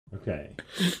Okay.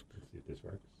 Let's see if this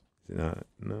works. No.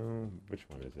 Which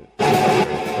one is it?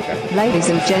 Okay. Ladies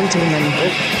and gentlemen,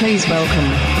 please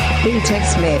welcome B-Tech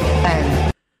Smith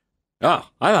and... Oh,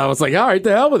 I was like, all right,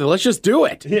 the hell with it. Let's just do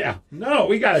it. Yeah. No,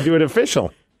 we got to do it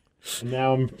official. And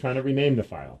now I'm trying to rename the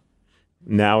file.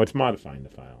 Now it's modifying the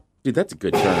file. Dude, that's a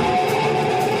good term.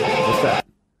 What's that?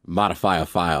 Modify a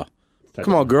file.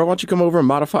 Come on, girl. Why don't you come over and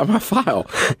modify my file?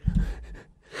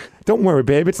 Don't worry,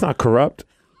 babe. It's not corrupt.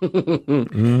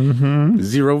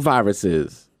 Zero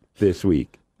viruses. This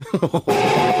week.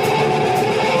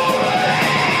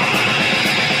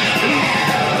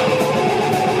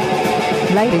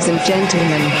 Ladies and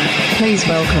gentlemen, please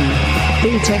welcome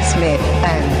B-Tech Smith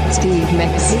and Steve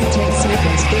Mex. B-Tech Smith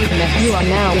and Steve Mex. You are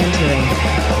now entering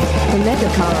the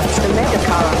MegaCast. The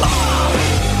MegaCast.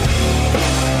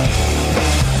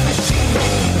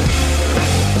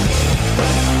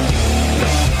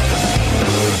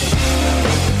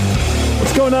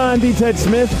 What's going on, D-Ted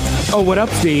Smith? Oh, what up,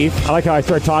 Steve? I like how I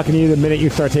start talking to you the minute you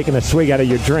start taking a swig out of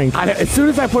your drink. As soon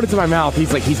as I put it to my mouth,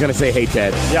 he's going to say, hey,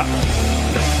 Ted. Yeah.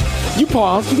 You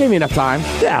paused. You gave me enough time.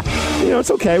 Yeah.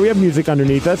 It's okay. We have music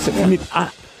underneath us. I mean,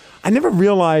 I never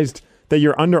realized that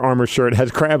your Under Armour shirt has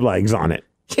crab legs on it.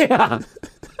 Yeah.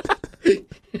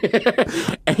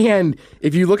 And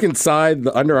if you look inside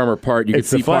the Under Armour part, you can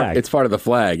see it's part of the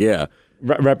flag, yeah.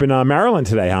 Repping Maryland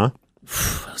today, huh?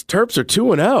 Those Terps are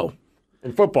 2-0.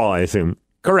 In football, I assume.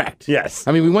 Correct. Yes.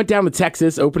 I mean, we went down to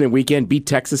Texas opening weekend, beat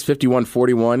Texas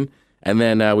 51-41, and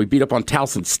then we beat up on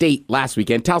Towson State last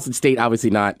weekend. Towson State,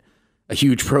 obviously not a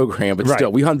huge program, but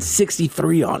still, we hung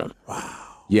 63 on them. Wow.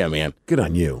 Yeah, man. Good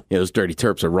on you. Yeah, those dirty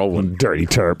Terps are rolling. Dirty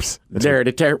Terps.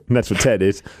 Dirty Terp. That's what Ted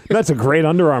is. That's a great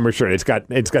Under Armour shirt. It's got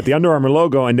the Under Armour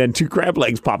logo and then two crab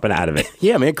legs popping out of it.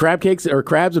 Yeah, man. Crabcakes or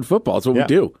crabs in football. That's what we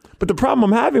do. But the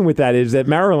problem I'm having with that is that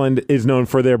Maryland is known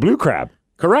for their blue crab.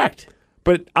 Correct.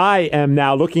 But I am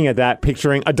now looking at that,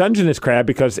 picturing a Dungeness crab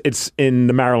because it's in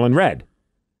the Maryland red.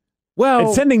 Well,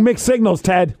 it's sending mixed signals,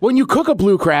 Ted. When you cook a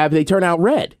blue crab, they turn out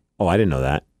red. Oh, I didn't know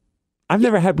that. I've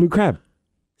never had blue crab.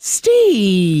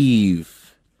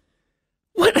 Steve.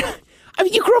 What? I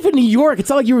mean, you grew up in New York.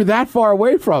 It's not like you were that far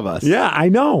away from us. Yeah, I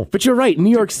know. But you're right. New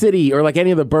York City or like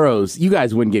any of the boroughs, you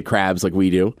guys wouldn't get crabs like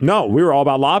we do. No, we were all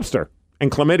about lobster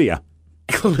and chlamydia.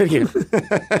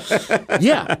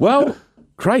 Yeah, well,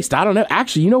 Christ, I don't know.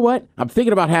 Actually, you know what? I'm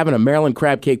thinking about having a Maryland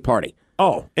crab cake party.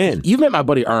 Oh, and You've met my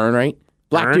buddy Ern, right?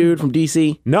 Black dude from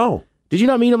D.C.? No. Did you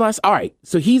not meet him last? All right,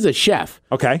 so he's a chef.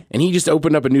 Okay. And he just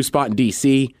opened up a new spot in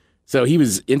D.C., so he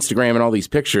was Instagramming all these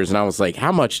pictures, and I was like,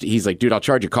 how much? He's like, dude, I'll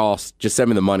charge you cost. Just send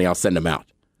me the money. I'll send them out.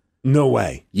 No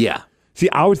way. Yeah. See,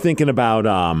 I was thinking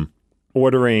about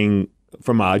ordering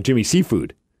from Jimmy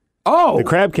Seafood. Oh. The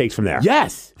crab cakes from there.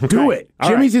 Yes. Okay. Do it. All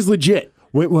Jimmy's right. is legit.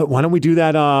 Why don't we do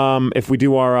that if we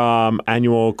do our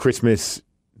annual Christmas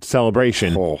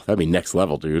celebration? Oh, that'd be next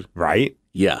level, dude. Right?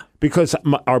 Yeah. Because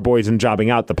our boys in Jobbing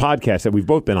Out, the podcast that we've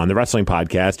both been on, the wrestling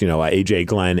podcast, AJ,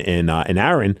 Glenn, and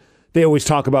Aaron, they always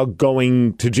talk about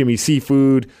going to Jimmy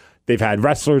Seafood. They've had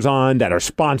wrestlers on that are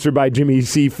sponsored by Jimmy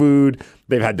Seafood.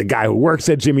 They've had the guy who works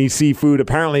at Jimmy Seafood.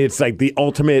 Apparently, it's like the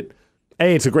ultimate,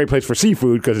 it's a great place for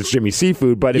seafood because it's Jimmy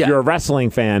Seafood. But if you're a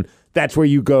wrestling fan, that's where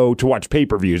you go to watch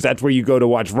pay-per-views. That's where you go to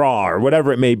watch Raw or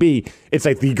whatever it may be. It's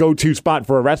like the go-to spot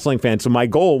for a wrestling fan. So my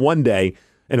goal one day,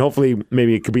 and hopefully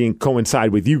maybe it could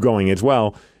coincide with you going as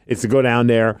well, is to go down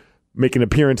there, make an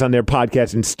appearance on their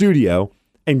podcast in studio,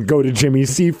 and go to Jimmy's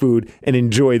Seafood and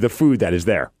enjoy the food that is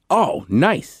there. Oh,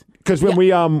 nice. Because when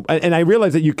we, and I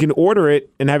realized that you can order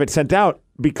it and have it sent out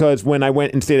because when I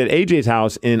went and stayed at AJ's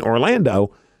house in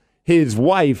Orlando, his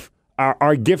wife,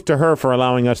 our gift to her for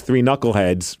allowing us three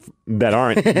knuckleheads that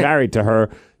aren't married to her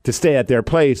to stay at their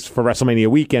place for WrestleMania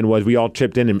weekend was we all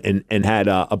chipped in and had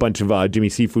a bunch of Jimmy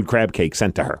Seafood crab cakes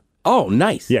sent to her. Oh,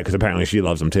 nice. Yeah, because apparently she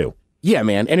loves them too. Yeah,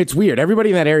 man. And it's weird. Everybody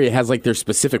in that area has like their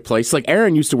specific place. Like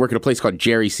Aaron used to work at a place called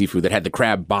Jerry Seafood that had the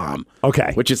crab bomb.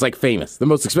 Okay. Which is like famous. The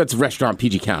most expensive restaurant in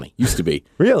PG County. Used to be.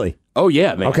 Really? Oh,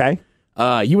 yeah, man. Okay.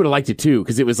 You would have liked it too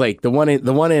because it was like the one in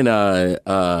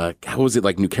what was it,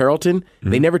 like New Carrollton?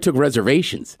 Mm-hmm. They never took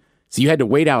reservations. So you had to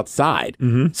wait outside.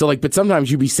 Mm-hmm. So like, but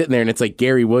sometimes you'd be sitting there and it's like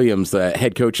Gary Williams, the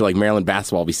head coach of like Maryland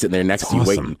basketball, be sitting there next to you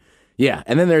waiting. Yeah.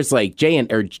 And then there's like I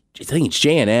think it's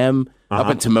J&M up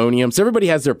in Timonium. So everybody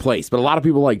has their place, but a lot of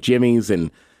people like Jimmy's,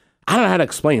 and I don't know how to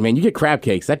explain it, man. You get crab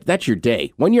cakes. That's your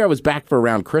day. One year I was back for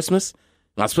around Christmas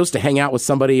and I was supposed to hang out with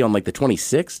somebody on like the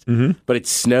 26th, but it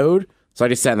snowed. So I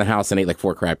just sat in the house and ate like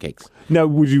 4 crab cakes. Now,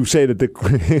 would you say that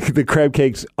the crab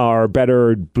cakes are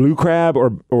better blue crab,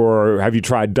 or have you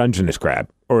tried Dungeness crab?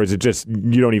 Or is it just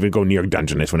you don't even go near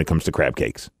Dungeness when it comes to crab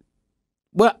cakes?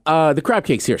 Well, the crab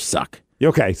cakes here suck.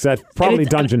 Okay, so that's probably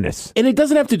Dungeness. And it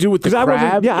doesn't have to do with the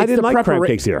crab. I didn't like crab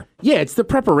cakes here. Yeah, it's the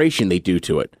preparation they do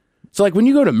to it. So, like, when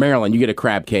you go to Maryland, you get a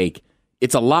crab cake.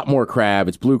 It's a lot more crab.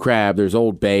 It's blue crab. There's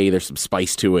Old Bay. There's some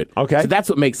spice to it. Okay. So that's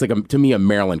what makes, to me, a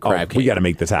Maryland crab cake. We got to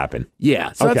make this happen.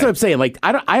 Yeah. So that's what I'm saying. Like,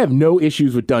 I have no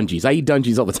issues with Dungies. I eat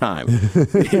Dungies all the time.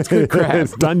 It's good crab.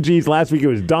 It's Dungies. Last week it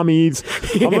was dummies.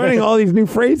 I'm learning all these new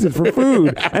phrases for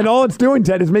food. And all it's doing,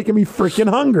 Ted, is making me freaking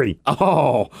hungry.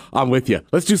 Oh, I'm with you.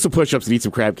 Let's do some push-ups and eat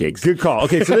some crab cakes. Good call.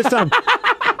 Okay, so this time,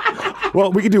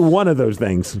 well, we could do one of those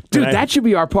things. Dude, that should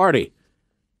be our party.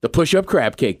 The push-up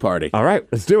crab cake party. All right,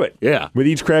 let's do it. Yeah. With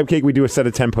each crab cake, we do a set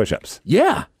of 10 push-ups.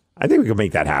 Yeah. I think we could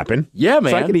make that happen. Yeah,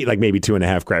 man. So I could eat like maybe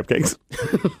 2.5 crab cakes.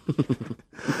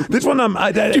 This one,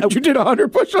 Dude, you did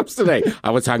 100 push-ups today.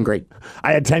 I was hungry.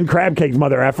 I had 10 crab cakes,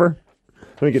 mother effer.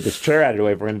 Let me get this chair out of the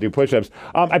way if we're going to do push-ups.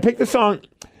 I picked this song.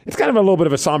 It's kind of a little bit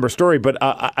of a somber story, but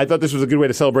I thought this was a good way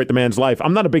to celebrate the man's life.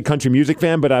 I'm not a big country music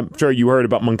fan, but I'm sure you heard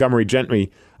about Montgomery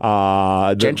Gentry.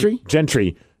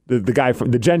 Gentry. The guy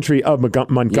from the Gentry of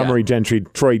Montgomery Gentry,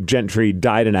 Troy Gentry,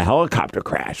 died in a helicopter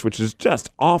crash, which is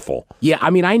just awful. Yeah, I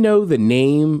mean, I know the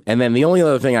name, and then the only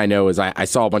other thing I know is I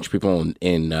saw a bunch of people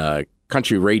in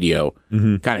country radio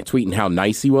kind of tweeting how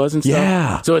nice he was and stuff.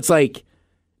 Yeah. So it's like,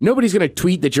 nobody's going to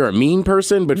tweet that you're a mean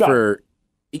person, but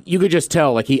you could just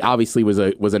tell, like, he obviously was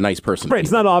a nice person. Right.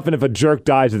 It's not often if a jerk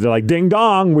dies that they're like, ding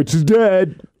dong, which is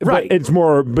dead. Right.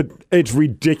 But it's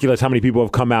ridiculous how many people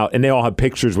have come out and they all have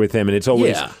pictures with him. And it's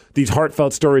always these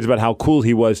heartfelt stories about how cool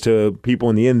he was to people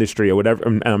in the industry or whatever.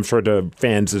 And I'm sure to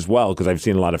fans as well, because I've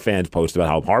seen a lot of fans post about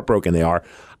how heartbroken they are.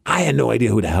 I had no idea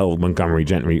who the hell Montgomery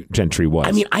Gentry was.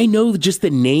 I mean, I know just the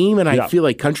name, and I feel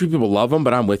like country people love him,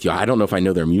 but I'm with you. I don't know if I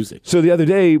know their music. So the other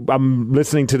day, I'm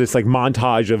listening to this like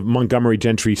montage of Montgomery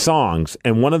Gentry songs,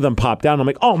 and one of them popped out, and I'm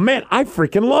like, oh man, I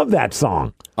freaking love that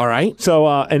song. All right.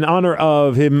 So in honor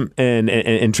of him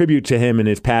and tribute to him and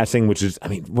his passing, which is, I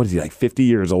mean, what is he, like 50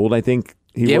 years old, I think?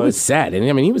 It was sad. And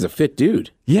I mean, he was a fit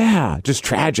dude. Yeah, just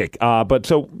tragic. But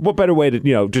so what better way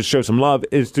to, just show some love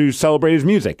is to celebrate his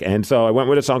music. And so I went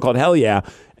with a song called Hell Yeah.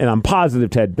 And I'm positive,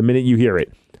 Ted, the minute you hear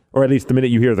it, or at least the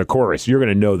minute you hear the chorus, you're going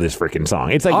to know this freaking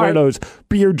song. It's like one of those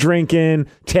beer drinking,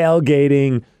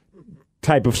 tailgating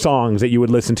type of songs that you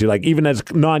would listen to. Like even as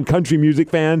non-country music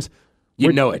fans.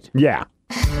 You know it. Yeah.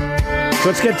 So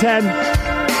let's get 10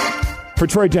 for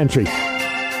Troy Gentry.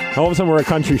 All of a sudden we're a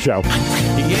country show.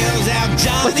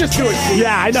 Let's just do it.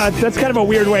 Yeah, I know. That's kind of a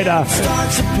weird way to...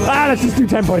 let's just do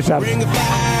 10 push-ups. Here we go. And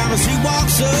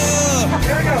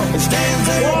stands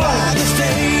there by the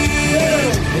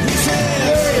stage. And he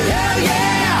says, hell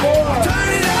yeah,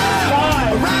 turn it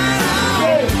up, right on.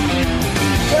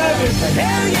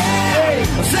 Hell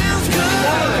yeah, sounds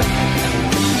good.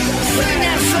 Sing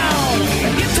that song,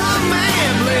 and guitar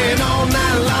man playing all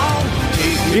night long.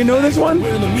 You know this one?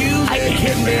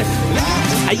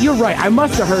 You're right. I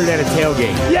must have heard it at a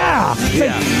tailgate. Yeah.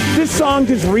 Like, this song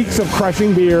just reeks of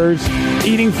crushing beers,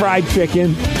 eating fried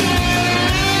chicken,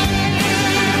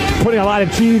 putting a lot of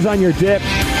cheese on your chip.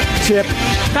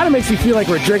 Kind of makes me feel like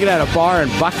we're drinking at a bar in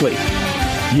Buckley.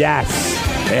 Yes.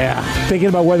 Yeah. Thinking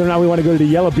about whether or not we want to go to the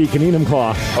Yellow Beak in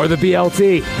Enumclaw. Or the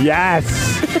BLT. Yes.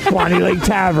 Bonnie Lake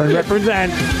Tavern.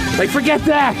 Represent. Like, forget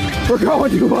that. We're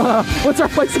going to, what's our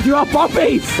place to do?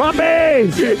 Bumpy's.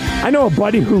 I know a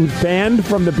buddy who's banned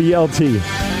from the BLT.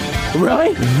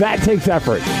 Really? That takes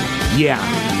effort. Yeah.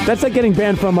 That's like getting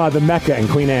banned from the Mecca in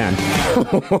Queen Anne.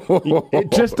 It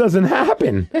just doesn't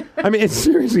happen. I mean, it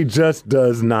seriously just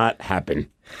does not happen.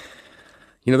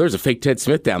 You know, there's a fake Ted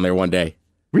Smith down there one day.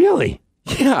 Really?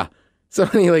 Yeah.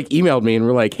 Somebody emailed me and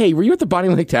were like, hey, were you at the Bonnie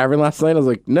Lake Tavern last night? I was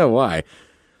like, no, why?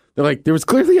 They're like, there was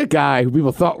clearly a guy who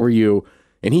people thought were you,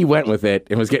 and he went with it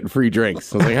and was getting free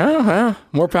drinks. I was like, oh,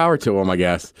 more power to him, I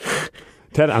guess.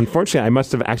 Ted, unfortunately, I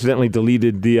must have accidentally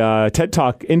deleted the TED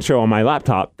Talk intro on my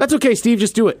laptop. That's okay, Steve.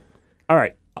 Just do it. All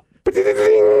right.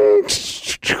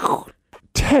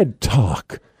 TED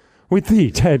Talk with the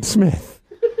Ted Smith.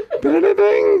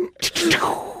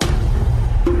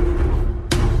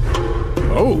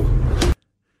 Oh,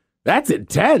 that's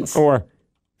intense. Or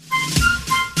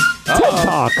TED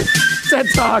Talk. TED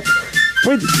Talk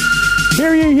with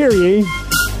Hear Ye,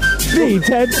 the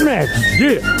Ted Smith.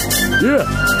 Yeah.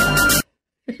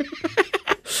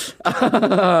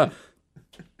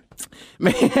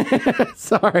 Man,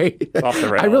 sorry. Off the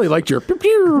rails. I really liked your TED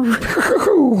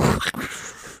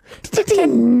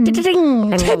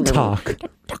Talk.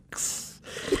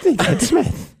 The Ted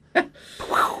Smith.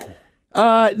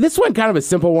 This one kind of a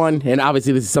simple one, and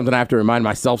obviously this is something I have to remind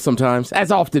myself sometimes,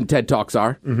 as often TED Talks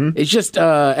are. Mm-hmm. It's just,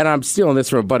 and I'm stealing this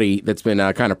from a buddy that's been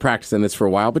kind of practicing this for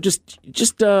a while, but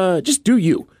just do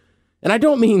you. And I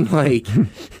don't mean like,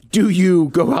 do you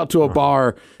go out to a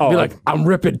bar and be like, I'm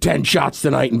ripping 10 shots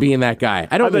tonight and being that guy?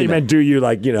 I thought you meant, do you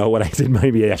like, what I did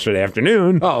maybe yesterday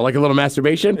afternoon? Oh, like a little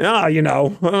masturbation? A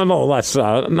little less,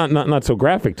 not so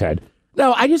graphic, Ted.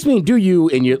 No, I just mean, do you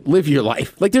and you live your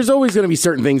life? Like, there's always going to be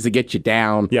certain things that get you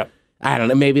down. Yep. I don't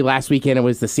know. Maybe last weekend it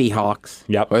was the Seahawks.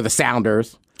 Yep. Or the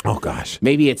Sounders. Oh, gosh.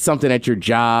 Maybe it's something at your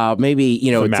job. Maybe,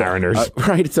 the Mariners.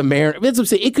 Right, it's a Mariners. That's what I'm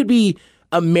saying. It could be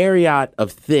a myriad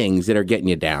of things that are getting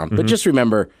you down. But just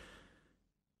remember,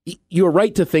 you're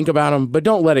right to think about them, but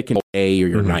don't let it control your day or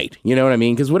your night. You know what I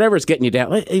mean? Because whatever's getting you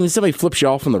down, even somebody flips you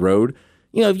off on the road,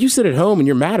 if you sit at home and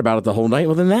you're mad about it the whole night,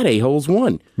 well, then that a-hole's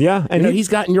won. Yeah. And he's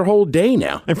gotten your whole day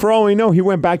now. And for all we know, he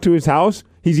went back to his house.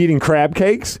 He's eating crab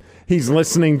cakes. He's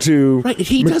listening to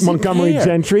Montgomery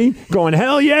Gentry going,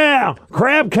 hell yeah,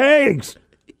 crab cakes.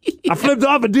 I flipped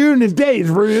off a dude and his day's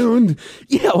ruined.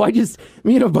 Yeah, well,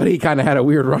 me and a buddy kind of had a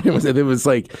weird run-in with it. It was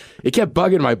like, it kept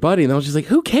bugging my buddy, and I was just like,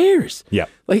 who cares? Yeah.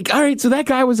 Like, all right, so that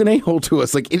guy was an a-hole to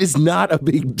us. Like, it is not a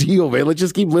big deal, man. Let's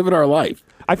just keep living our life.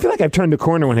 I feel like I've turned the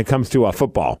corner when it comes to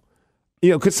football.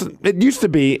 Because it used to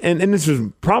be, and this was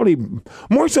probably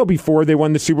more so before they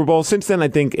won the Super Bowl. Since then, I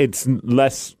think it's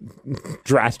less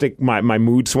drastic, my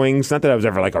mood swings. Not that I was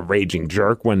ever like a raging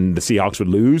jerk when the Seahawks would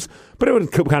lose, but it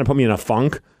would kind of put me in a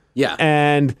funk. Yeah.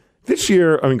 And this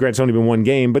year, granted, it's only been one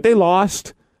game, but they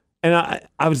lost. And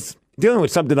I was dealing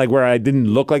with something like where I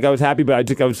didn't look like I was happy, but I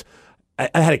think I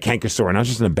had a canker sore, and I was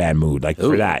just in a bad mood,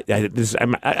 for that.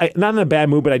 I'm not in a bad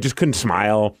mood, but I just couldn't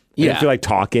smile. I didn't feel like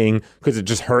talking because it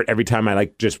just hurt every time I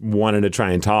just wanted to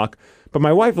try and talk. But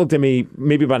my wife looked at me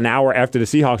maybe about an hour after the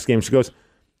Seahawks game. She goes,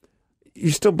 "You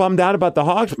still bummed out about the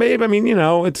Hawks, babe? I mean,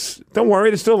 don't worry.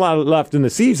 There's still a lot left in the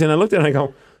season." I looked at her and I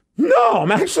go, "No,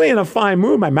 I'm actually in a fine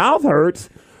mood. My mouth hurts,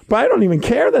 but I don't even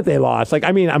care that they lost.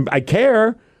 I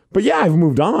care, but yeah, I've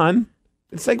moved on."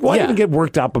 It's like, why even get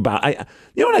worked up about?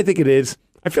 You know what I think it is?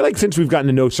 I feel like since we've gotten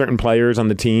to know certain players on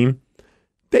the team,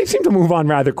 they seem to move on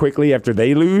rather quickly after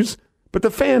they lose, but the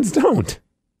fans don't.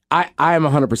 I am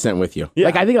 100% with you.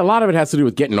 Yeah. I think a lot of it has to do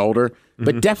with getting older,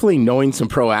 but definitely knowing some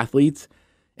pro athletes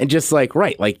and just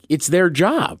it's their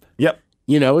job. Yep.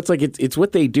 It's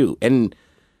what they do. And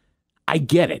I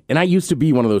get it. And I used to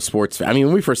be one of those sports fans.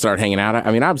 When we first started hanging out,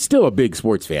 I'm still a big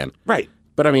sports fan. Right.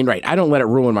 But I don't let it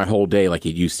ruin my whole day like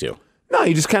it used to. No,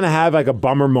 you just kind of have a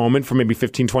bummer moment for maybe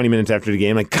 15, 20 minutes after the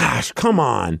game. Like, gosh, come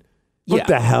on. What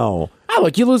the hell?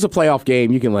 Look, you lose a playoff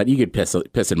game, you could piss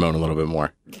and moan a little bit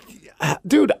more.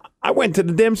 Dude, I went to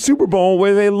the damn Super Bowl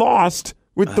where they lost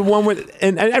with the one with,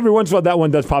 and every once in a while that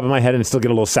one does pop in my head and still get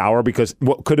a little sour because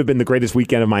what could have been the greatest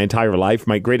weekend of my entire life,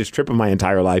 my greatest trip of my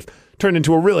entire life, turned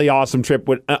into a really awesome trip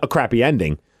with a crappy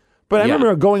ending. But I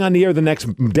remember going on the air the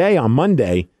next day on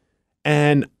Monday,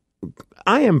 and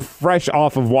I am fresh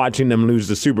off of watching them lose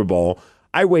the Super Bowl.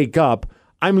 I wake up,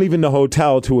 I'm leaving the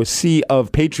hotel to a sea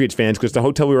of Patriots fans because the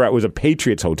hotel we were at was a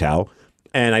Patriots hotel,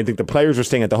 and I think the players were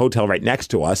staying at the hotel right next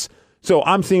to us. So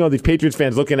I'm seeing all these Patriots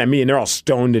fans looking at me, and they're all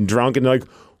stoned and drunk, and they're like,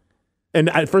 and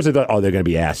at first I thought, oh, they're going to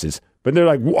be asses. But they're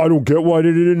like, well, I don't get why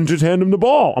they didn't just hand him the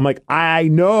ball. I'm like, I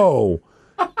know.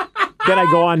 Then I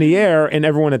go on the air, and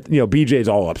everyone at, BJ's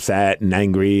all upset and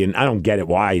angry, and I don't get it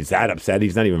why he's that upset.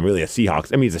 He's not even really a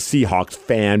Seahawks. He's a Seahawks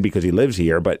fan because he lives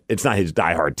here, but it's not his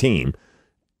diehard team.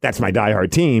 That's my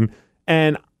diehard team.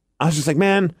 And I was just like,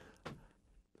 man,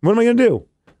 what am I going to do?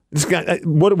 This guy,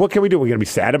 what can we do? We're going to be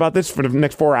sad about this for the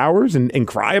next 4 hours and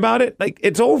cry about it?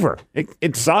 It's over.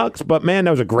 It sucks, but man,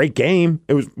 that was a great game.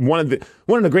 It was one of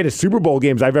the greatest Super Bowl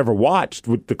games I've ever watched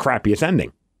with the crappiest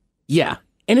ending. Yeah.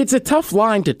 And it's a tough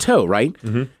line to toe, right?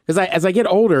 Because as I get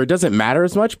older, it doesn't matter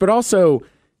as much, but also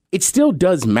it still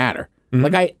does matter.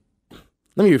 Let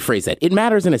me rephrase that. It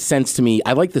matters in a sense to me.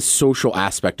 I like the social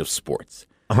aspect of sports.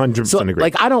 100%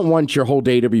 agree. I don't want your whole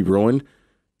day to be ruined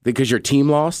because your team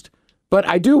lost, but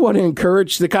I do want to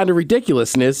encourage the kind of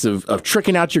ridiculousness of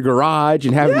tricking out your garage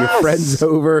and having your friends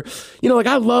over.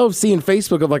 I love seeing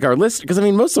Facebook of our listeners,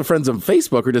 because most of the friends on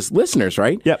Facebook are just listeners,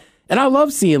 right? Yep. And I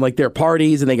love seeing their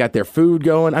parties and they got their food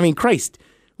going. Christ,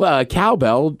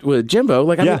 cowbell with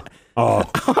Jimbo.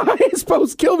 His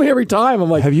posts kill me every time. I'm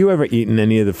like, have you ever eaten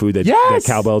any of the food that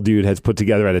cowbell dude has put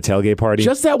together at a tailgate party?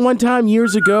 Just that one time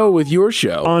years ago with your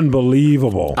show.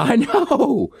 Unbelievable. I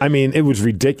know. It was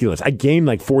ridiculous. I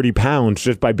gained 40 pounds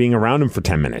just by being around him for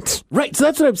 10 minutes. Right. So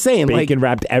that's what I'm saying. Bacon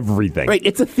wrapped everything. Right.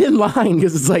 It's a thin line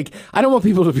because it's I don't want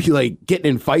people to be getting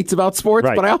in fights about sports,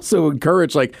 but I also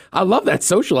encourage, I love that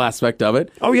social aspect of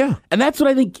it. Oh, yeah. And that's what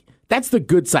I think. That's the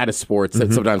good side of sports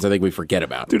that sometimes I think we forget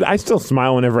about. Dude, I still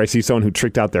smile whenever I see someone who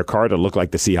tricked out their car to look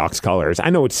like the Seahawks colors. I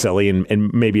know it's silly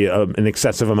and maybe an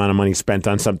excessive amount of money spent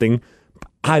on something.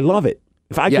 I love it.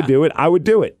 If I could do it, I would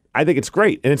do it. I think it's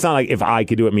great. And it's not like if I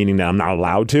could do it, meaning that I'm not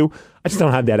allowed to. I just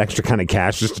don't have that extra kind of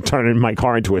cash just to turn my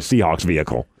car into a Seahawks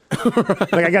vehicle.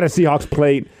 Like I got a Seahawks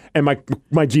plate and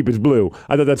my Jeep is blue.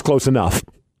 I thought that's close enough.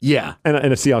 Yeah. And a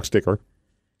Seahawks sticker.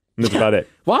 And that's about it.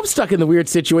 Well, I'm stuck in the weird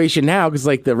situation now because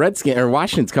like the Redskins or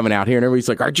Washington's coming out here and everybody's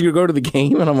like, aren't you going to go to the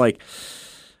game? And I'm like,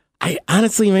 I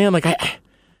honestly, man, like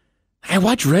I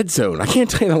watch Red Zone. I can't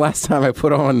tell you the last time I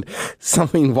put on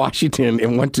something Washington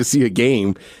and went to see a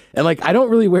game. And like, I don't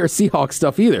really wear Seahawks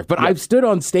stuff either, but I've stood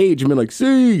on stage and been like,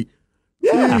 see.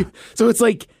 Yeah. So it's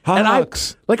like,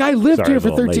 Hawks. And I lived here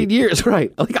for 13 years,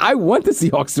 right? Like I want the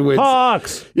Seahawks to win.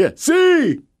 Hawks. Yeah.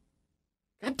 See.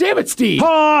 God damn it, Steve.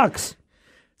 Hawks.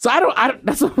 So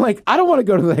that's what I'm like, I don't want to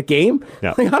go to that game.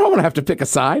 No. Like, I don't want to have to pick a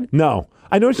side. No.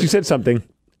 I noticed you said something,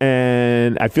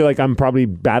 and I feel like I'm probably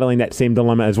battling that same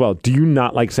dilemma as well. Do you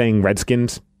not like saying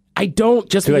Redskins? I don't,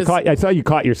 just because... I thought you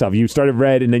caught yourself. You started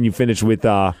red, and then you finished with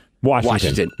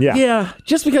Washington. Yeah,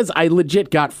 just because I legit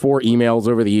got 4 emails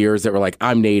over the years that were like,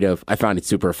 I'm native. I found it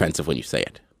super offensive when you say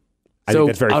it. I think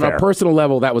that's very on fair. A personal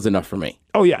level, that was enough for me.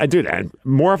 Oh, yeah, I do that.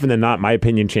 More often than not, my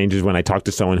opinion changes when I talk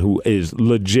to someone who is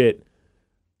legit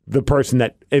the person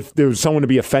that, if there was someone to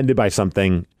be offended by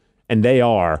something, and they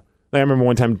are, like I remember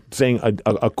one time saying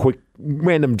a quick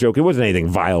random joke. It wasn't anything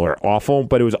vile or awful,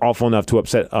 but it was awful enough to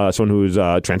upset someone who was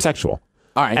transsexual.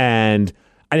 All right. And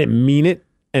I didn't mean it,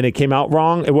 and it came out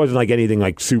wrong. It wasn't like anything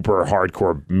like super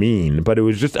hardcore mean, but it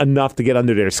was just enough to get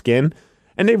under their skin.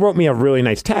 And they wrote me a really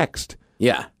nice text.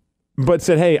 Yeah. But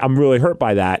said, hey, I'm really hurt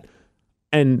by that.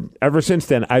 And ever since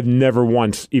then, I've never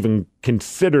once even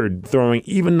considered throwing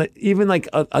even like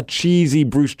a cheesy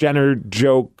Bruce Jenner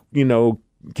joke,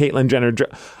 Caitlyn Jenner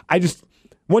joke. I just,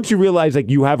 once you realize like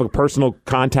you have a personal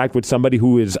contact with somebody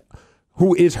who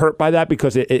is hurt by that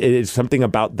because it is something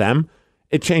about them,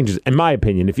 it changes. In my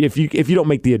opinion, if you don't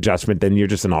make the adjustment, then you're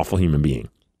just an awful human being.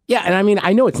 Yeah, and I mean,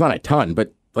 I know it's not a ton,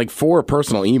 but like 4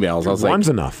 personal emails, I was like... One's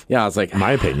enough. Yeah, I was like...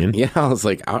 My opinion. Yeah, I was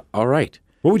like, all right.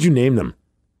 What would you name them?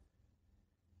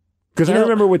 Because I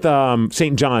remember with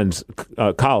St. John's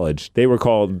College, they were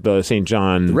called the St.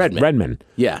 John Redmen.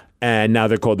 Yeah. And now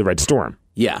they're called the Red Storm.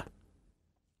 Yeah.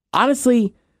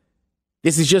 Honestly,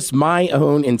 this is just my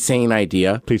own insane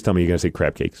idea. Please tell me you're going to say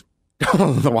Crabcakes.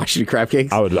 The Washington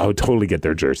Crabcakes? I would totally get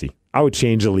their jersey. I would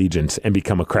change allegiance and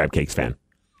become a Crabcakes fan.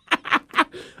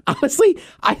 Honestly,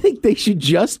 I think they should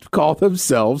just call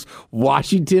themselves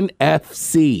Washington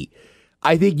FC.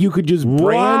 I think you could just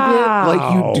brand it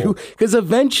like you do, because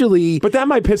eventually... But that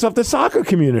might piss off the soccer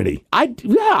community. I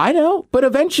know. But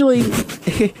eventually,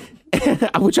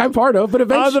 which I'm part of, but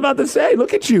eventually... I was about to say,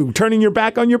 look at you, turning your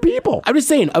back on your people. I'm just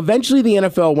saying, eventually the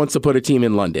NFL wants to put a team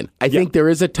in London. I think there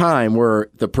is a time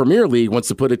where the Premier League wants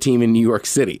to put a team in New York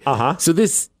City. Uh-huh. So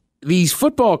these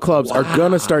football clubs are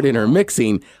going to start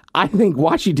intermixing. I think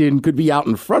Washington could be out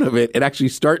in front of it and actually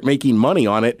start making money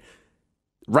on it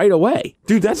right away.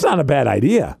 Dude, that's not a bad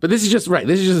idea. But this is just right.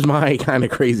 This is just my kind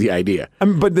of crazy idea. I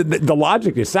mean, but the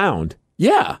logic is sound.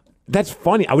 Yeah. That's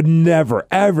funny. I would never,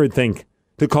 ever think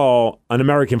to call an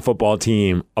American football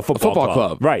team a football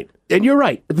club. Right. And you're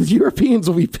right. The Europeans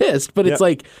will be pissed, but it's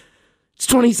like, it's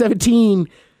 2017.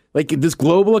 Like, this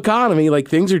global economy, like,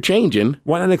 things are changing.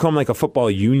 Why don't they call them like a football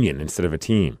union instead of a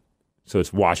team? So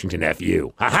it's Washington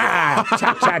FU. Ha-ha!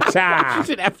 Cha-cha-cha!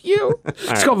 Washington FU?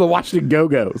 It's called the Washington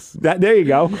Go-Go's. There you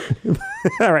go.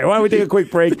 All right, why don't we take a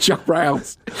quick break? The Chuck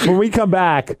Browns. When we come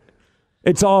back,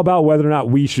 it's all about whether or not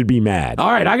we should be mad.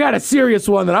 All right, I got a serious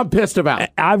one that I'm pissed about.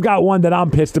 I've got one that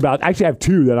I'm pissed about. Actually, I have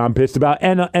 2 that I'm pissed about.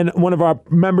 And one of our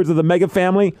members of the Mega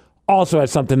family also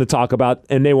has something to talk about,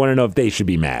 and they want to know if they should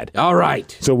be mad. All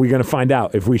right. So we're going to find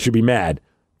out if we should be mad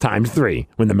 ×3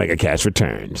 when the MegaCast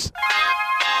returns.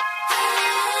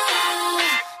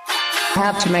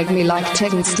 Have to make me like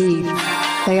Ted and Steve.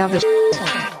 They are the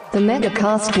shit. The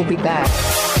MegaCast will be back.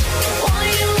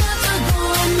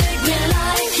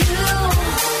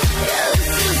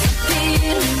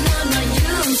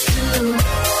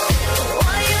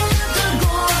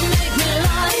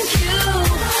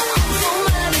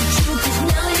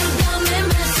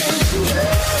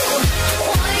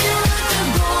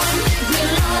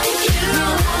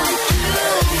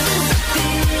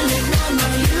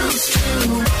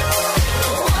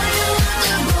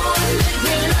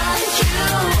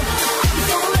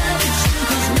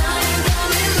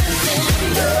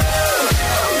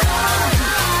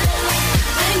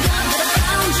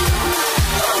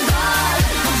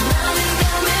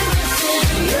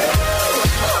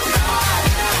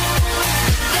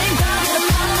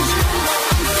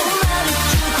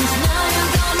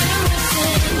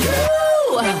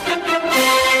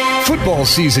 Football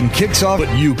season kicks off,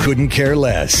 but you couldn't care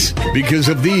less because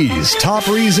of these top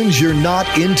reasons you're not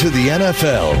into the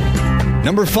NFL.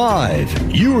 Number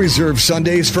 5, you reserve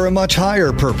Sundays for a much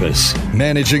higher purpose,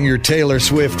 managing your Taylor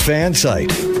Swift fan site.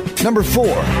 Number 4,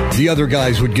 the other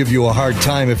guys would give you a hard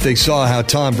time if they saw how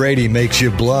Tom Brady makes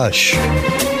you blush.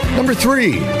 Number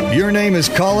 3, your name is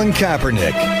Colin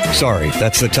Kaepernick. Sorry,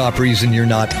 that's the top reason you're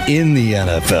not in the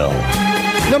NFL.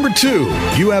 Number 2,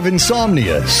 you have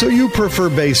insomnia, so you prefer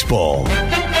baseball.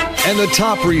 And the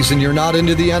top reason you're not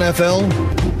into the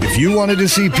NFL? If you wanted to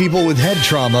see people with head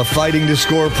trauma fighting to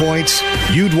score points,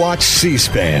 you'd watch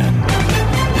C-SPAN.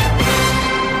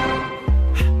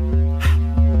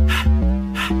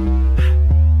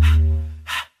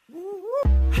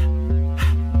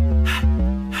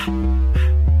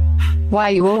 Why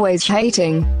are you always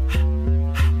hating?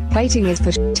 Hating is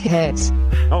for shitheads.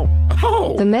 Oh.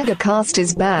 The MegaCast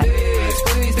is back.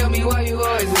 Please tell me why you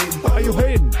always hating. Why are you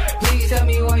hating? Please tell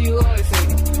me why you always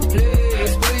hating.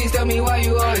 Please tell me why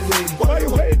you always hating. Why are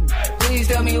you hating? Please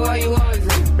tell me why you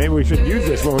always hating. Maybe we should use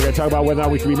this when we're going to talk about whether or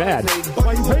not we should be mad. Why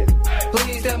are you hating?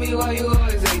 Please tell me why you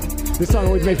always hating. This song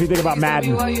always makes me think about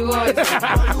Madden. Why you always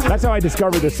hating. That's how I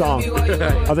discovered this song.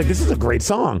 I was like, this is a great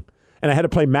song. And I had to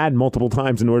play Madden multiple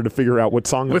times in order to figure out what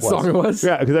song it was. What song it was?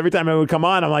 Yeah, because every time it would come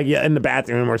on, I'm like, yeah, in the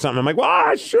bathroom or something. I'm like,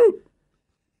 ah, shoot.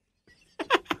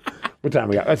 What time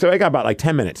we got? So I got about like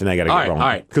 10 minutes and I got to get rolling. All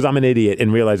right. Because I'm an idiot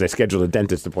and realized I scheduled a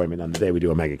dentist appointment on the day we do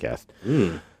a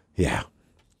MegaCast. Yeah.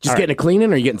 Just getting a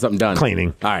cleaning or are you getting something done?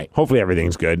 Cleaning. All right. Hopefully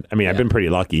everything's good. I mean, I've been pretty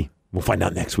lucky. We'll find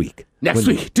out next week. Next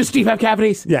week. Does Steve have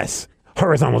cavities? Yes.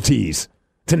 Horizontal tease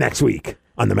to next week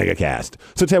on the MegaCast.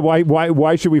 So Ted,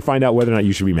 why should we find out whether or not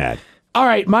you should be mad? All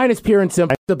right, mine is pure and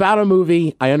simple. It's about a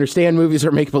movie. I understand movies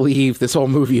are make-believe. This whole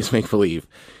movie is make-believe.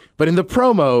 But in the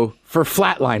promo for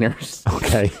Flatliners...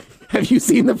 Okay. Have you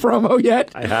seen the promo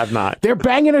yet? I have not. They're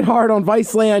banging it hard on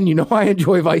Viceland. You know I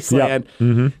enjoy Viceland. Yep.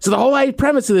 Mm-hmm. So the whole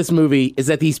premise of this movie is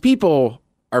that these people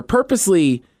are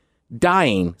purposely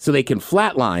dying so they can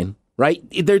flatline, right?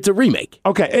 It's a remake.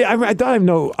 Okay. I don't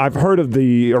know. I've heard of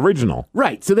the original.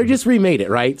 Right. So they just remade it,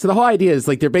 right? So the whole idea is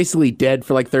like they're basically dead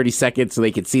for like 30 seconds so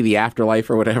they can see the afterlife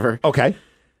or whatever. Okay.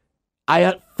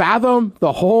 I fathom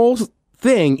the whole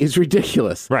thing is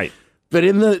ridiculous. Right. But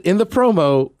in the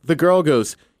promo, the girl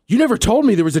goes, "You never told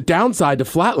me there was a downside to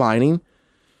flatlining."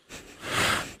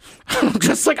 I'm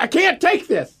just like, I can't take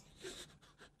this.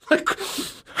 Like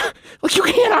you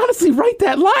can't honestly write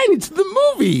that line into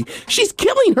the movie. She's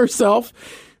killing herself,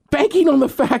 banking on the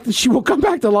fact that she will come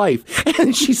back to life.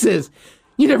 And she says,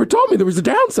 "You never told me there was a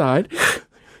downside."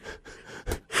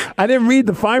 I didn't read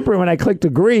the fine print when I clicked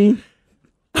agree.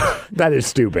 That is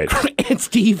stupid. And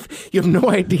Steve, you have no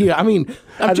idea. I mean,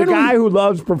 as a guy who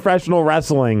loves professional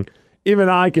wrestling, even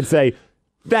I could say,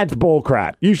 that's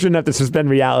bullcrap. You shouldn't have to suspend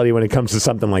reality when it comes to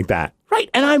something like that. Right,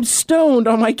 and I'm stoned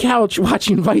on my couch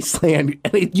watching Viceland,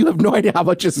 and you have no idea how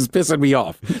much this is pissing me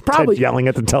off. Probably Ted yelling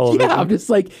at the television. Yeah, I'm just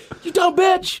like, "You dumb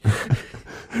bitch."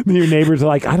 And your neighbors are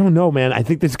like, I don't know, man. I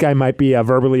think this guy might be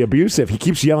verbally abusive. He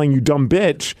keeps yelling, "You dumb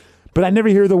bitch." But I never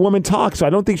hear the woman talk, so I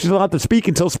don't think she's allowed to speak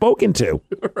until spoken to.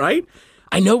 Right?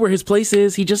 I know where his place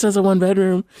is. He just has a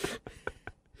 1-bedroom.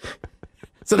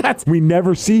 So we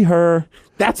never see her.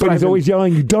 That's but what he's always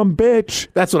yelling, "You dumb bitch."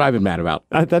 That's what I've been mad about.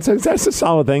 That's a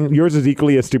solid thing. Yours is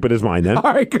equally as stupid as mine, then.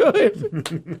 All right,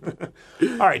 good.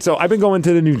 All right, so I've been going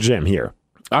to the new gym here.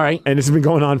 All right. And this has been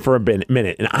going on for a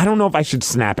minute. And I don't know if I should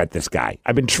snap at this guy.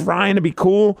 I've been trying to be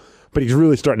cool, but he's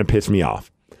really starting to piss me off.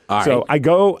 All so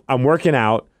right. I'm working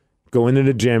out, go into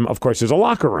the gym. Of course, there's a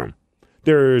locker room.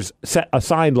 There's set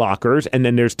assigned lockers, and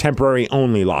then there's temporary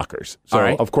only lockers. So, All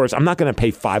right. of course, I'm not going to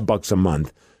pay $5 a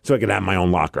month so I can have my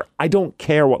own locker. I don't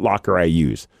care what locker I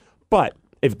use. But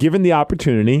if given the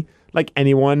opportunity, like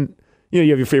anyone, you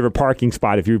have your favorite parking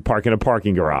spot if you park in a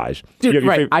parking garage. Dude,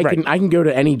 right. I can go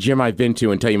to any gym I've been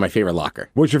to and tell you my favorite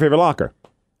locker. What's your favorite locker?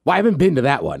 Well, I haven't been to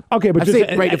that one. Okay, but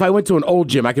if I went to an old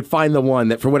gym, I could find the one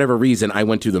that for whatever reason I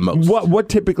went to the most. What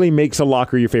typically makes a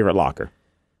locker your favorite locker?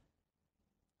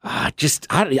 I just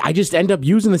end up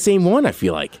using the same one, I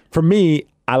feel like. For me,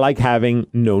 I like having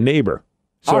no neighbor.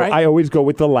 So I always go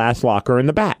with the last locker in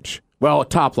the batch. Well,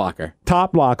 top locker.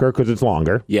 Top locker because it's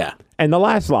longer. Yeah. And the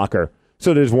last locker.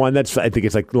 So there's one that's, I think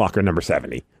it's like locker number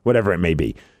 70, whatever it may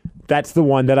be. That's the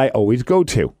one that I always go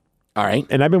to. All right.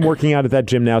 And I've been working out at that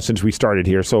gym now since we started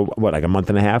here. So what, like a month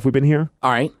and a half we've been here?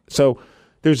 All right. So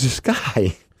there's this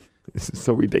guy. This is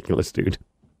so ridiculous, dude.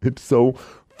 It's so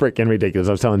freaking ridiculous.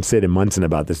 I was telling Sid and Munson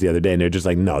about this the other day, and they're just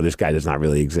like, "No, this guy does not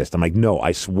really exist." I'm like, "No,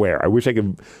 I swear. I wish I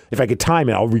could. If I could time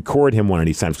it, I'll record him one of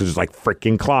these times because it's like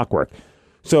freaking clockwork."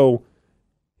 So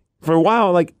for a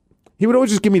while, like, he would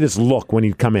always just give me this look when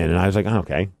he'd come in, and I was like, oh,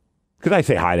 okay. Because I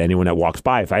say hi to anyone that walks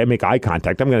by. If I make eye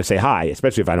contact, I'm going to say hi,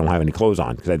 especially if I don't have any clothes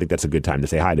on, because I think that's a good time to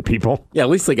say hi to people. Yeah, at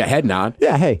least like a head nod.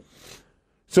 Yeah, hey.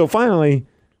 So finally,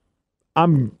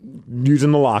 I'm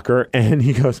using the locker, and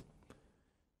he goes,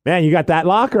 man, you got that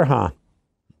locker, huh?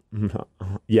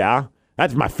 Yeah,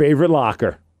 that's my favorite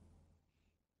locker.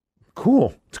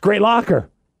 Cool. It's a great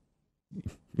locker.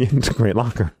 Yeah, it's a great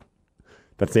locker.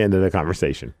 That's the end of the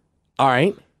conversation. All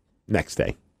right. Next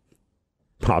day,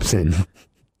 pops in.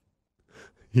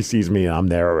 He sees me, and I'm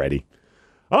there already.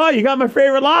 Oh, you got my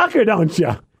favorite locker, don't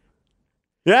you?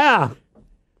 Yeah.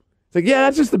 It's like, yeah,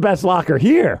 that's just the best locker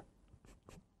here.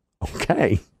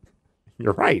 Okay.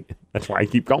 You're right. That's why I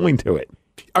keep going to it.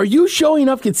 Are you showing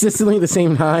up consistently at the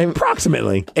same time?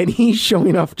 Approximately. And he's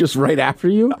showing up just right after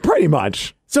you? Pretty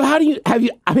much. So have you,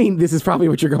 I mean, this is probably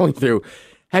what you're going through.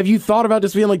 Have you thought about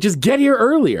just being like, just get here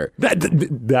earlier?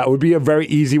 That would be a very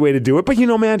easy way to do it. But you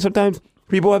know, man, sometimes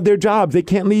people have their jobs. They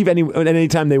can't leave any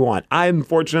time they want. I'm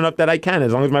fortunate enough that I can.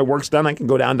 As long as my work's done, I can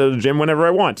go down to the gym whenever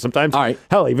I want. Sometimes, all right.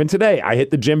 Hell, even today, I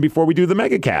hit the gym before we do the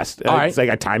MegaCast. All right. It's like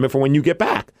I time it for when you get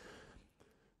back.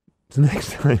 It's the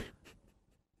next time.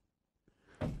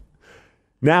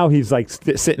 Now he's like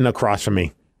sitting across from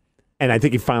me. And I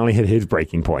think he finally hit his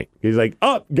breaking point. He's like,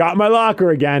 oh, got my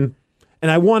locker again.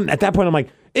 And at that point, I'm like,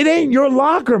 it ain't your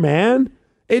locker, man.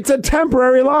 It's a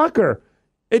temporary locker.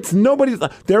 It's nobody's.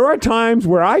 There are times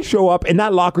where I show up and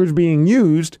that locker's being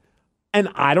used, and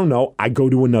I don't know, I go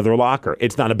to another locker.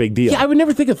 It's not a big deal. Yeah, I would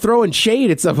never think of throwing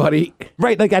shade at somebody.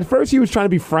 Right, like at first he was trying to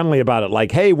be friendly about it,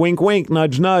 like, hey, wink, wink,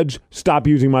 nudge, nudge, stop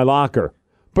using my locker.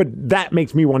 But that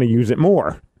makes me want to use it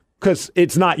more, because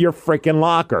it's not your freaking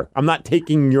locker. I'm not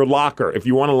taking your locker. If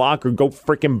you want a locker, go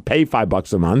freaking pay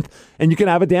 $5 a month, and you can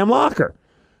have a damn locker.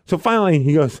 So finally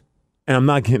he goes, and I'm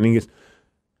not kidding, he goes,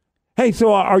 hey,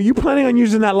 so are you planning on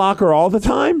using that locker all the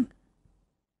time?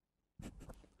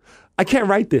 I can't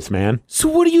write this, man. So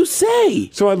what do you say?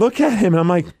 So I look at him and I'm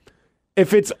like,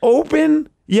 if it's open,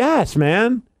 yes,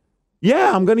 man.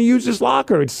 Yeah, I'm going to use this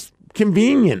locker. It's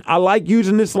convenient. I like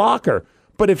using this locker.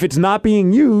 But if it's not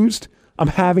being used, I'm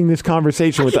having this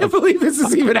conversation with him. I can't believe this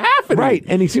is even happening. Right.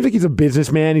 And he seems like he's a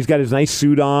businessman. He's got his nice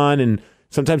suit on, and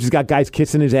sometimes he's got guys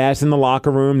kissing his ass in the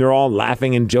locker room. They're all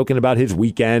laughing and joking about his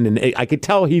weekend. And I could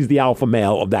tell he's the alpha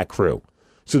male of that crew.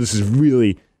 So this is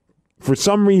really, for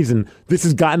some reason, this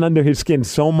has gotten under his skin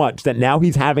so much that now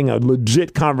he's having a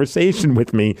legit conversation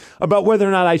with me about whether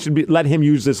or not I should let him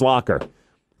use this locker.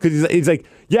 Because he's like,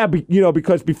 yeah,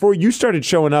 because before you started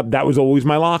showing up, that was always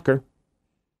my locker.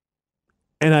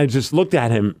 And I just looked at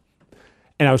him,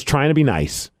 and I was trying to be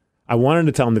nice. I wanted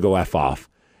to tell him to go F off.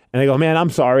 And I go, man,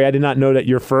 I'm sorry. I did not know that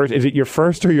is it your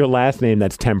first or your last name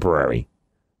that's temporary?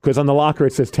 Because on the locker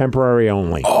it says temporary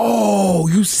only. Oh,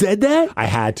 you said that? I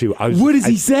had to. What does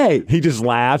he say? He just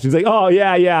laughs. He's like, oh,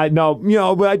 yeah,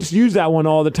 no, but I just use that one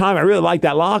all the time. I really like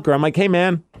that locker. I'm like, hey,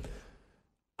 man,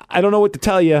 I don't know what to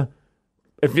tell you.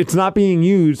 If it's not being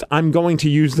used, I'm going to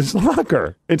use this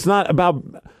locker. It's not about,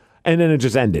 and then it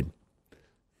just ended.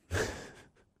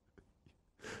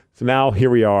 So now here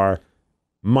we are,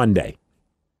 Monday.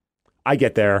 I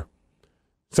get there.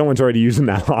 Someone's already using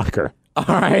that locker. All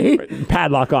right.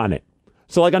 Padlock on it.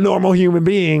 So like a normal human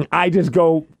being, I just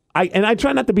go, I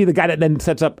try not to be the guy that then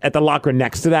sets up at the locker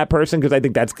next to that person, because I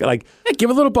think that's like... Hey,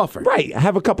 give a little buffer. Right. I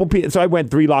have a couple people. So I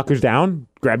went 3 lockers down,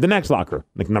 grabbed the next locker,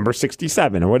 like number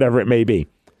 67 or whatever it may be.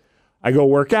 I go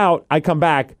work out. I come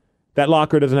back. That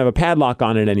locker doesn't have a padlock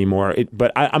on it anymore,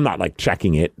 but I'm not like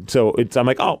checking it. So I'm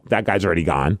like, oh, that guy's already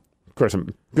gone. Of course,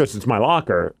 because it's my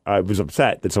locker, I was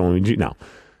upset that someone would do. No.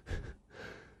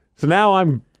 So now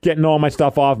I'm getting all my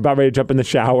stuff off, about ready to jump in the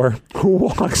shower. Who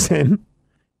walks in?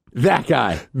 That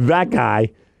guy.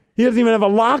 He doesn't even have a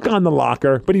lock on the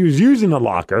locker, but he was using the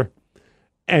locker.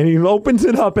 And he opens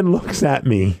it up and looks at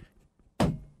me.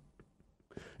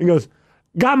 He goes,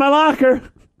 got my locker.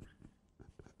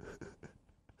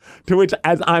 To which,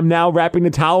 as I'm now wrapping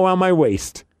the towel around my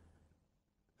waist,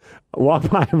 I walk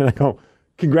by him and I go,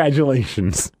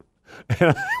 congratulations.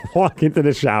 And I walk into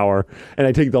the shower and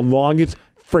I take the longest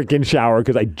freaking shower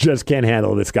because I just can't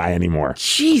handle this guy anymore.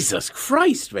 Jesus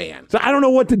Christ, man. So I don't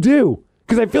know what to do,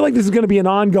 because I feel like this is going to be an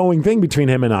ongoing thing between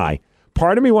him and I.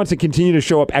 Part of me wants to continue to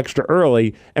show up extra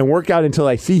early and work out until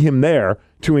I see him there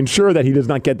to ensure that he does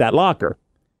not get that locker.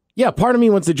 Yeah, part of me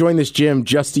wants to join this gym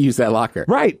just to use that locker.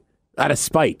 Right. Out of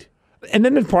spite. And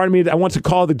then there's part of me that wants to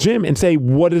call the gym and say,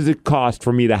 what does it cost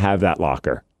for me to have that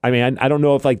locker? I mean, I don't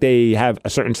know if like they have a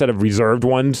certain set of reserved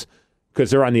ones because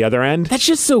they're on the other end. That's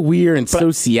just so weird and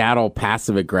so Seattle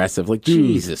passive aggressive. Like,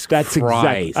 Jesus that's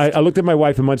Christ. I looked at my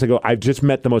wife a month ago. I've just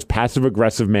met the most passive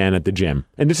aggressive man at the gym.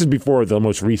 And this is before the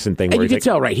most recent thing. And where you can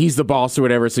tell, right? He's the boss or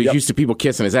whatever, so he's used to people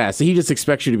kissing his ass. So he just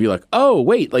expects you to be like, oh,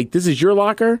 wait, like, this is your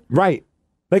locker? Right.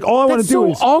 Like, all I want to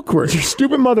do is... awkward. You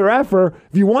stupid mother effer.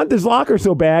 If you want this locker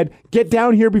so bad, get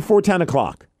down here before 10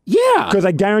 o'clock. Yeah. Because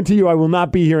I guarantee you I will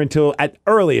not be here until at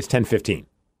earliest 10:15.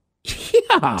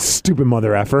 Yeah. Stupid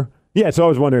mother effer. Yeah, so I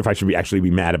was wondering if I should actually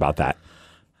be mad about that.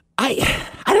 I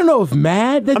don't know if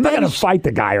mad. I'm not going to fight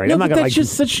the guy right now. No, I'm not going to that's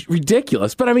just such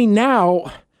ridiculous. But I mean,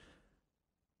 now,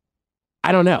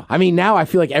 I don't know. I mean, now I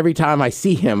feel like every time I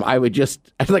see him, I just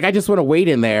want to wait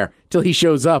in there till he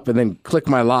shows up and then click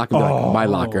my lock and be like, my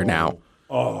locker now.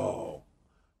 Oh,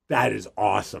 that is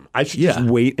awesome. I should just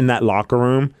wait in that locker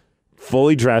room,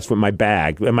 fully dressed with my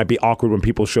bag. It might be awkward when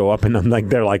people show up and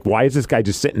they're like, why is this guy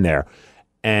just sitting there?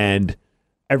 And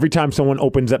every time someone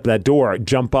opens up that door,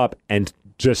 jump up and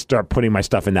just start putting my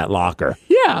stuff in that locker.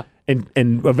 Yeah. And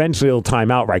eventually it'll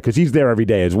time out, right? Because he's there every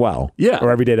day as well. Yeah.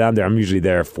 Or every day that I'm there. I'm usually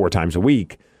there 4 times a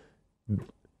week.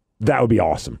 That would be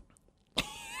awesome.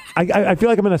 I feel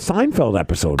like I'm in a Seinfeld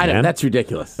episode, man. I know, that's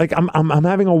ridiculous. Like I'm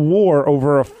having a war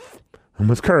over I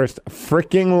almost cursed, a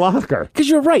freaking locker. Because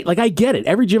you're right. Like, I get it.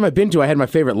 Every gym I've been to, I had my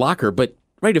favorite locker, but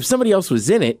right, if somebody else was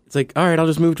in it, it's like, all right, I'll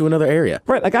just move to another area.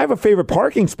 Right, like I have a favorite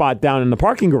parking spot down in the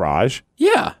parking garage.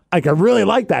 Yeah. Like, I really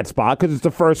like that spot because it's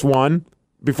the first one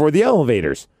before the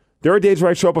elevators. There are days where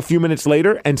I show up a few minutes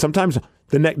later, and sometimes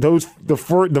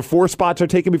the 4 spots are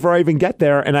taken before I even get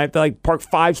there, and I have to like park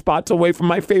 5 spots away from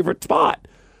my favorite spot.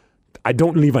 I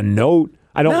don't leave a note.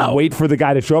 I don't wait for the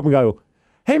guy to show up and go,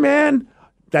 hey, man,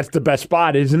 that's the best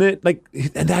spot, isn't it? Like,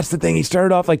 and that's the thing. He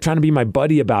started off like trying to be my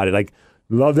buddy about it. Like,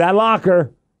 love that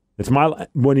locker. It's my.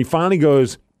 When he finally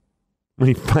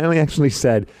actually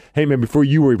said, hey, man, before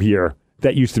you were here,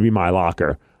 that used to be my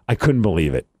locker. I couldn't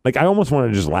believe it. Like, I almost wanted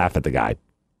to just laugh at the guy.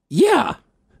 Yeah.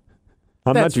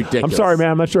 That's ridiculous. I'm sorry, man.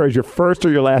 I'm not sure. Is your first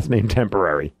or your last name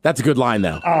temporary? That's a good line,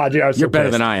 though. Oh, dude, I was so You're better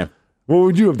pissed. than I am. What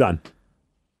would you have done?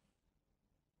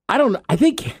 I don't know. I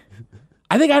think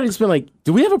I'd just been like,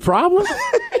 do we have a problem?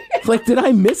 Like, did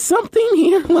I miss something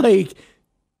here? Like,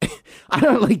 I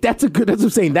don't like. That's what I'm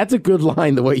saying. That's a good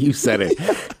line, the way you said it.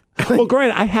 Well,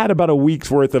 granted, I had about a week's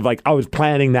worth of like, I was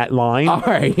planning that line. All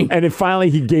right. And then finally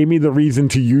he gave me the reason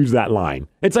to use that line.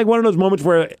 It's like one of those moments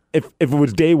where if it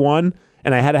was day one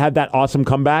and I had to have that awesome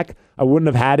comeback, I wouldn't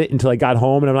have had it until I got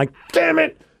home and I'm like, damn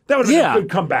it, that would have been a good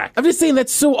comeback. I'm just saying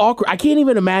that's so awkward. I can't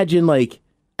even imagine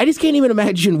I just can't even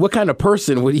imagine what kind of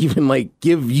person would even like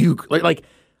give you like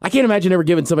I can't imagine ever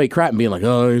giving somebody crap and being like,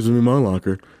 oh, here's in my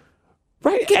locker.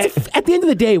 Right. At the end of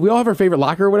the day, we all have our favorite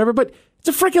locker or whatever, but it's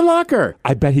a freaking locker.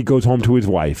 I bet he goes home to his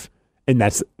wife, and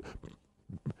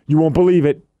you won't believe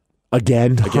it.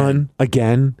 Again, hon?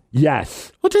 Again?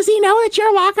 Yes. Well, does he know it's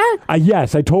your locker?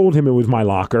 Yes, I told him it was my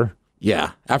locker.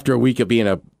 Yeah. After a week of being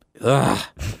I've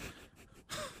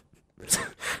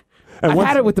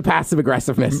had it with the passive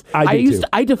aggressiveness.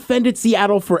 I defended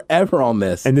Seattle forever on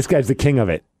this. And this guy's the king of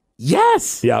it.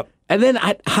 Yes. Yep. And then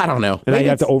I don't know. And I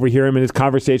have to overhear him in his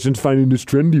conversations finding this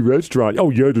trendy restaurant. Oh,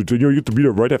 yeah, you have to be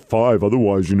there right at 5.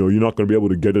 Otherwise, you're not going to be able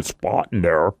to get a spot in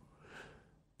there.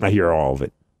 I hear all of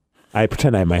it. I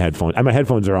pretend I have my headphones. My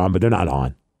headphones are on, but they're not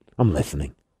on. I'm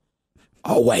listening.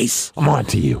 Always. I'm on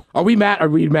to you. Are we mad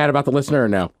about the listener or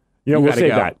no? Yeah, we'll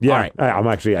save that. Yeah. All right. I'm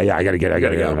actually, I got to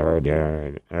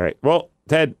go. All right. Well,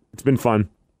 Ted, it's been fun.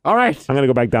 All right. I'm going to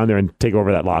go back down there and take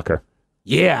over that locker.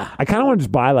 Yeah. I kind of want to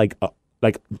just buy like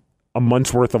a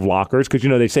month's worth of lockers because,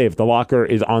 they say if the locker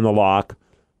is on the lock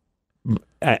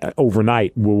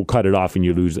overnight, we'll cut it off and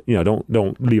you lose.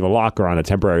 Don't leave a locker on a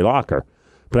temporary locker.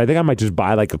 But I think I might just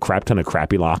buy like a crap ton of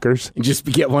crappy lockers. And just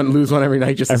lose one every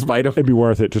night just to spite them? It'd be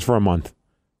worth it just for a month.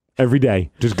 Every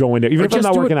day. Just go in there. Even if I'm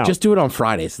not working out. Just do it on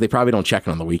Fridays. They probably don't check it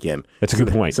on the weekend. That's a good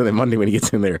point. So then Monday when he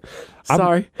gets in there.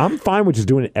 Sorry. I'm fine with just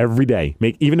doing it every day.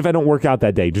 Even if I don't work out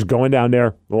that day, just going down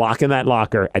there, locking that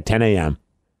locker at 10 a.m.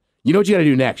 You know what you got to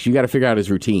do next? You got to figure out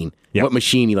his routine. Yep. What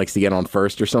machine he likes to get on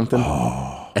first or something.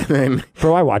 Oh. And then,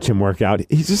 bro, I watch him work out.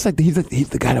 He's just like he's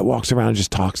the guy that walks around and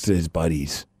just talks to his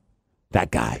buddies. That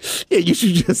guy. Yeah, you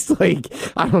should just I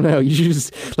don't know. You should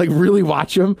just really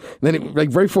watch him. And then right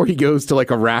before he goes to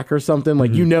a rack or something, I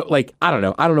don't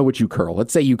know. I don't know what you curl.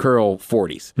 Let's say you curl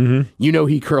 40s. Mm-hmm.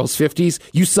 He curls 50s.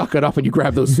 You suck it up and you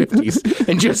grab those 50s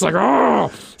and just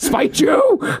spite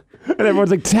you. And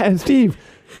everyone's like, Steve,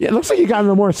 yeah, it looks like you got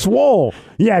him more swole.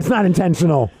 Yeah, it's not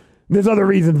intentional. There's other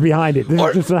reasons behind it. This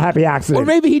is just a happy accident. Or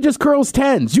maybe he just curls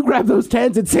 10s. You grab those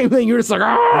 10s and same thing. You're just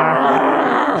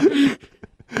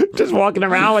Just walking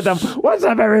around with them. What's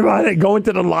up, everybody? Go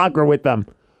into the locker with them.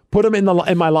 Put them in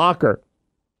my locker.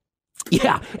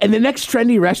 Yeah, and the next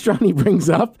trendy restaurant he brings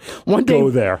up, one day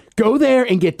go there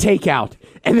and get takeout.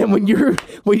 And then when you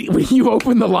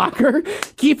open the locker,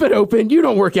 keep it open. You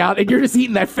don't work out, and you're just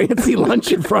eating that fancy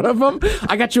lunch in front of them.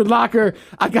 I got your locker.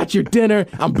 I got your dinner.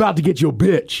 I'm about to get your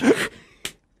bitch.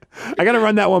 I got to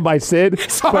run that one by Sid.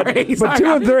 Sorry. But 2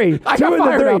 and 3. 2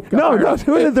 and 3. No,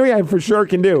 2 and 3 I for sure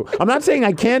can do. I'm not saying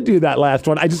I can't do that last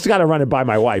one. I just got to run it by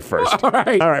my wife first. All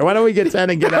right. Why don't we get 10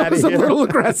 and get out of here? That was a little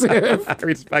aggressive. I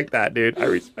respect that, dude. I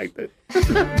respect it.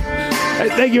 Hey,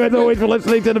 thank you, as always, for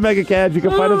listening to the MegaCast. You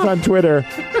can find us on Twitter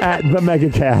at the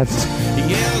MegaCast.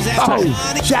 Oh,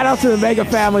 shout out to the Mega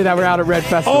family that were out at Red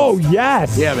Festival. Oh,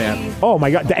 yes. Yeah, man. Oh,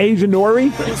 my God. The Asian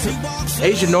Nori?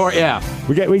 Asian Nori, yeah.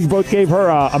 We both gave her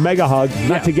a mega hug.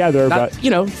 Not together, but...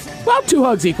 2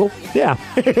 hugs equal. Yeah.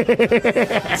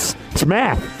 It's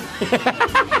math.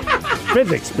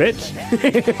 Physics, bitch.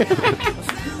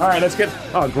 All right, let's get...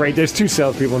 Oh, great. There's 2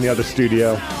 salespeople in the other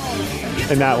studio.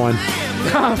 In that one.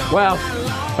 Well.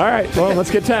 All right, well,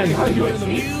 let's get 10. What the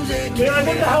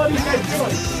hell are you guys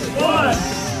doing? 1,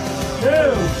 2,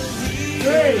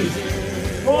 3,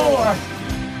 4,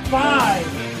 5,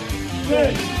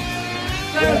 6,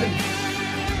 7,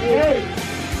 8,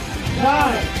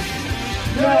 9,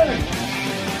 10.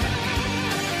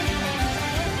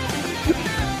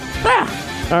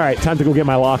 All right, time to go get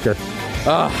my locker.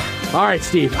 All right,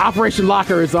 Steve. Operation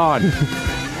Locker is on.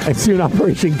 And soon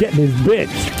Operation Getting His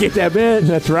Bitch. Get that bitch.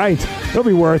 That's right. It'll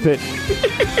be worth it.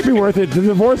 It'll be worth it. The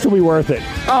divorce will be worth it.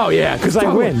 Oh, yeah. Because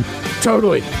I win.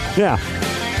 Totally. Yeah.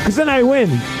 Because then I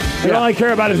win. And all I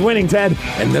care about is winning, Ted.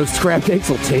 And those crab cakes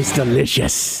will taste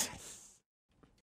delicious.